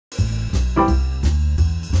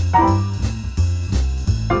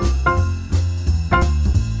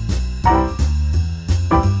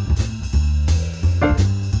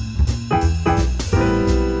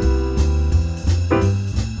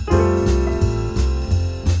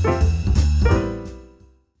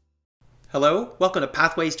Hello, welcome to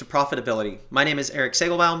Pathways to Profitability. My name is Erik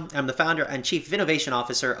Segelbaum. I'm the founder and chief innovation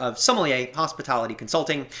officer of SOMLYAY Hospitality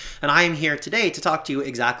Consulting, and I am here today to talk to you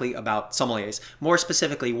exactly about sommeliers. More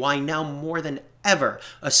specifically, why now more than ever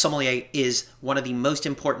a sommelier is one of the most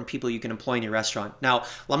important people you can employ in your restaurant. Now,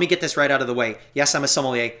 let me get this right out of the way. Yes, I'm a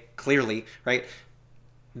sommelier, clearly, right?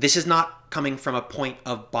 This is not coming from a point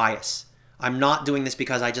of bias. I'm not doing this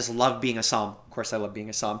because I just love being a somm. Of course I love being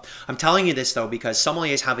a somm. I'm telling you this though because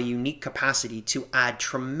sommeliers have a unique capacity to add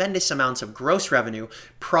tremendous amounts of gross revenue,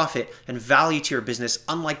 profit, and value to your business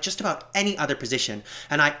unlike just about any other position.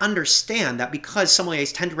 And I understand that because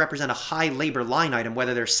sommeliers tend to represent a high labor line item,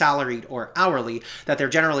 whether they're salaried or hourly, that they're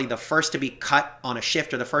generally the first to be cut on a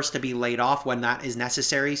shift or the first to be laid off when that is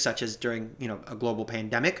necessary, such as during a global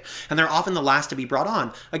pandemic. And they're often the last to be brought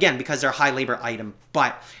on, again, because they're a high labor item.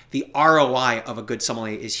 But the ROI of a good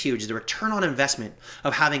sommelier is huge. The return on investment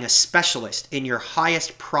of having a specialist in your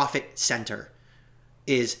highest profit center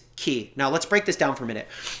is key. Now let's break this down for a minute.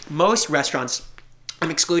 Most restaurants,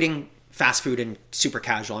 I'm excluding fast food and super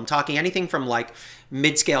casual. I'm talking anything from like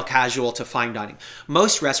mid-scale casual to fine dining.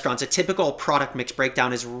 Most restaurants, a typical product mix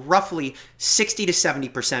breakdown is roughly 60 to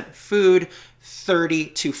 70% food, 30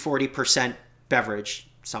 to 40% beverage.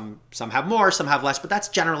 Some have more, some have less, but that's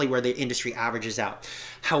generally where the industry averages out.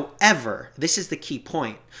 However, this is the key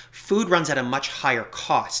point. Food runs at a much higher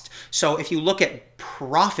cost. So if you look at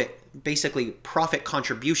profit, basically profit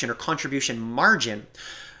contribution or contribution margin,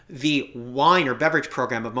 the wine or beverage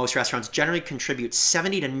program of most restaurants generally contributes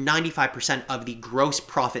 70 to 95% of the gross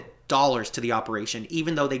profit dollars to the operation,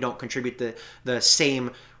 even though they don't contribute the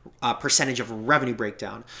same percentage of revenue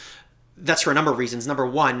breakdown. That's for a number of reasons. Number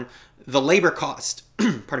one, the labor cost,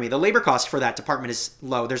 pardon me, the labor cost for that department is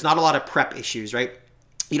low. There's not a lot of prep issues, right?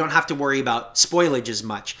 You don't have to worry about spoilage as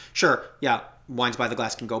much. Sure, yeah, wines by the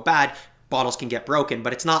glass can go bad, bottles can get broken,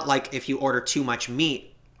 but it's not like if you order too much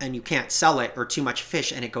meat and you can't sell it, or too much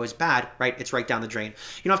fish and it goes bad, right? It's right down the drain.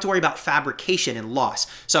 You don't have to worry about fabrication and loss.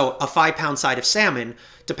 So a 5-pound side of salmon,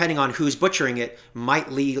 depending on who's butchering it, might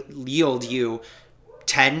yield you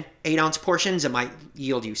 10 8-ounce portions. It might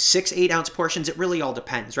yield you 6 8-ounce portions. It really all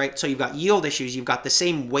depends, right? So you've got yield issues. You've got the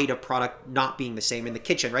same weight of product not being the same in the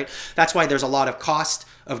kitchen, right? That's why there's a lot of cost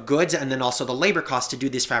of goods and then also the labor cost to do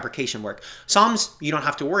this fabrication work. Somms, you don't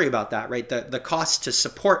have to worry about that, right? The costs to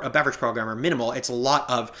support a beverage program are minimal. It's a lot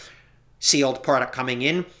of sealed product coming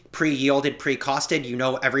in, pre-yielded, pre-costed. You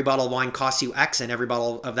know every bottle of wine costs you X and every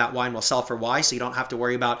bottle of that wine will sell for Y, so you don't have to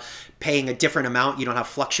worry about paying a different amount. You don't have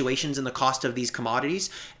fluctuations in the cost of these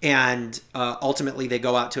commodities. And ultimately, they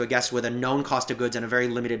go out to a guest with a known cost of goods and a very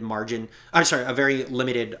limited margin, a very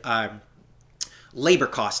limited labor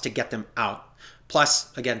cost to get them out.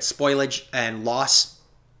 Plus, again, spoilage and loss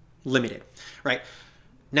limited, right?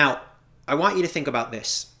 Now, I want you to think about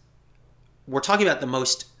this. We're talking about the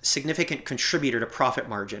most significant contributor to profit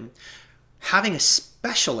margin. Having a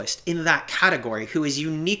specialist in that category who is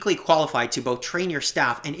uniquely qualified to both train your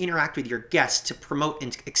staff and interact with your guests to promote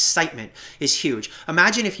excitement is huge.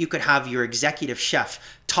 Imagine if you could have your executive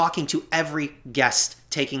chef talking to every guest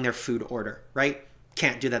taking their food order, right?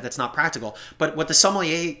 Can't do that. That's not practical. But what the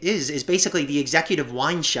sommelier is basically the executive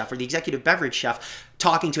wine chef or the executive beverage chef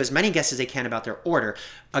talking to as many guests as they can about their order.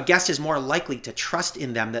 A guest is more likely to trust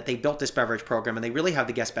in them that they built this beverage program and they really have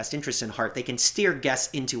the guest's best interest in heart. They can steer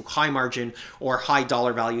guests into high margin or high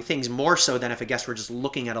dollar value things more so than if a guest were just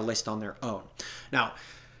looking at a list on their own. Now,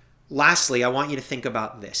 lastly, I want you to think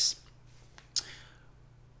about this.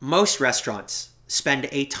 Most restaurants spend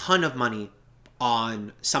a ton of money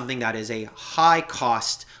on something that is a high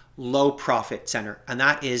cost, low profit center, and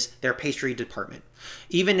that is their pastry department.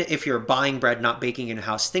 Even if you're buying bread, not baking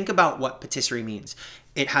in-house, think about what patisserie means.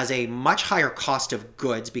 It has a much higher cost of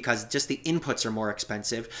goods because just the inputs are more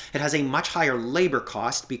expensive. It has a much higher labor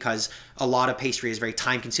cost because a lot of pastry is very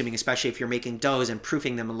time consuming, especially if you're making doughs and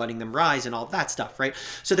proofing them and letting them rise and all that stuff, right?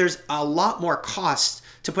 So there's a lot more cost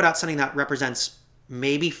to put out something that represents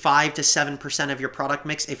maybe 5 to 7% of your product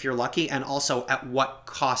mix if you're lucky, and also at what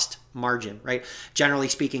cost margin, right? Generally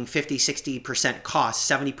speaking, 50, 60% cost,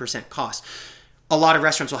 70% cost. A lot of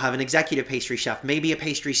restaurants will have an executive pastry chef, maybe a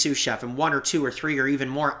pastry sous chef, and 1 or 2 or 3 or even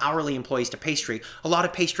more hourly employees to pastry. A lot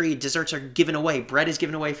of pastry desserts are given away. Bread is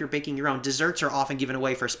given away if you're baking your own. Desserts are often given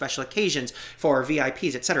away for special occasions, for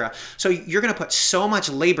VIPs, etc. So you're going to put so much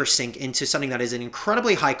labor sink into something that is an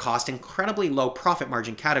incredibly high cost, incredibly low profit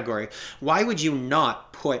margin category. Why would you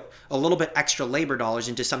not put a little bit extra labor dollars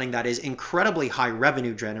into something that is incredibly high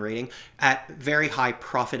revenue generating at very high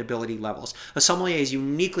profitability levels? A sommelier is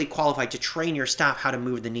uniquely qualified to train your staff staff how to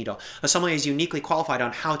move the needle. A sommelier is uniquely qualified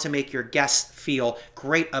on how to make your guests feel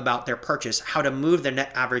great about their purchase, how to move their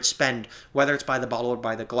net average spend, whether it's by the bottle or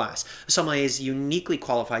by the glass. A sommelier is uniquely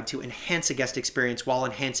qualified to enhance a guest experience while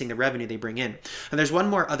enhancing the revenue they bring in. And there's one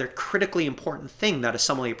more other critically important thing that a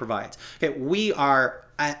sommelier provides. Okay, we are,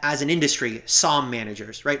 as an industry, somm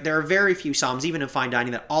managers, right? There are very few somms, even in fine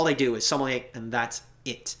dining, that all they do is sommelier and that's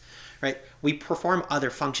it, right? We perform other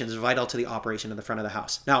functions vital to the operation of the front of the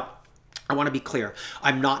house. Now, I want to be clear.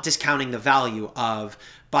 I'm not discounting the value of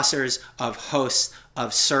bussers, of hosts,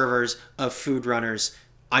 of servers, of food runners.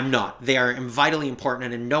 I'm not. They are vitally important,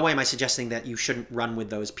 and in no way am I suggesting that you shouldn't run with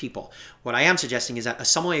those people. What I am suggesting is that a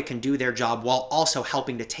sommelier can do their job while also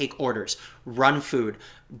helping to take orders, run food,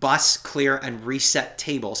 bus, clear, and reset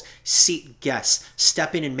tables, seat guests,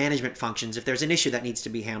 step in management functions if there's an issue that needs to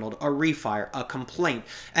be handled, a refire, a complaint,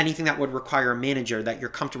 anything that would require a manager that you're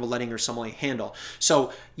comfortable letting your sommelier handle.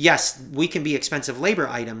 So yes, we can be expensive labor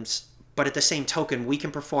items, but at the same token, we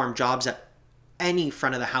can perform jobs that any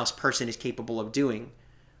front of the house person is capable of doing.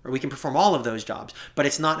 Or we can perform all of those jobs, but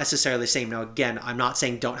it's not necessarily the same. Now, again, I'm not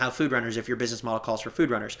saying don't have food runners if your business model calls for food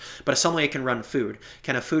runners, but a sommelier can run food.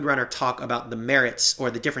 Can a food runner talk about the merits or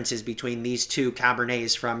the differences between these two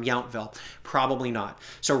Cabernets from Yountville? Probably not.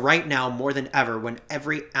 So right now, more than ever, when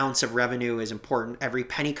every ounce of revenue is important, every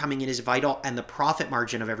penny coming in is vital, and the profit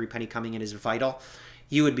margin of every penny coming in is vital,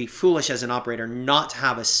 you would be foolish as an operator not to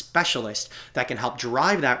have a specialist that can help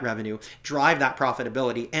drive that revenue, drive that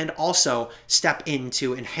profitability, and also step in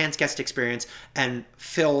to enhance guest experience and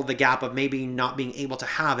fill the gap of maybe not being able to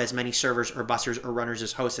have as many servers or bussers or runners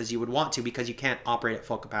as hosts as you would want to because you can't operate at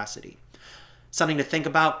full capacity. Something to think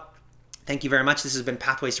about. Thank you very much. This has been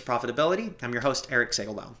Pathways to Profitability. I'm your host, Erik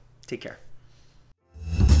Segelbaum. Take care.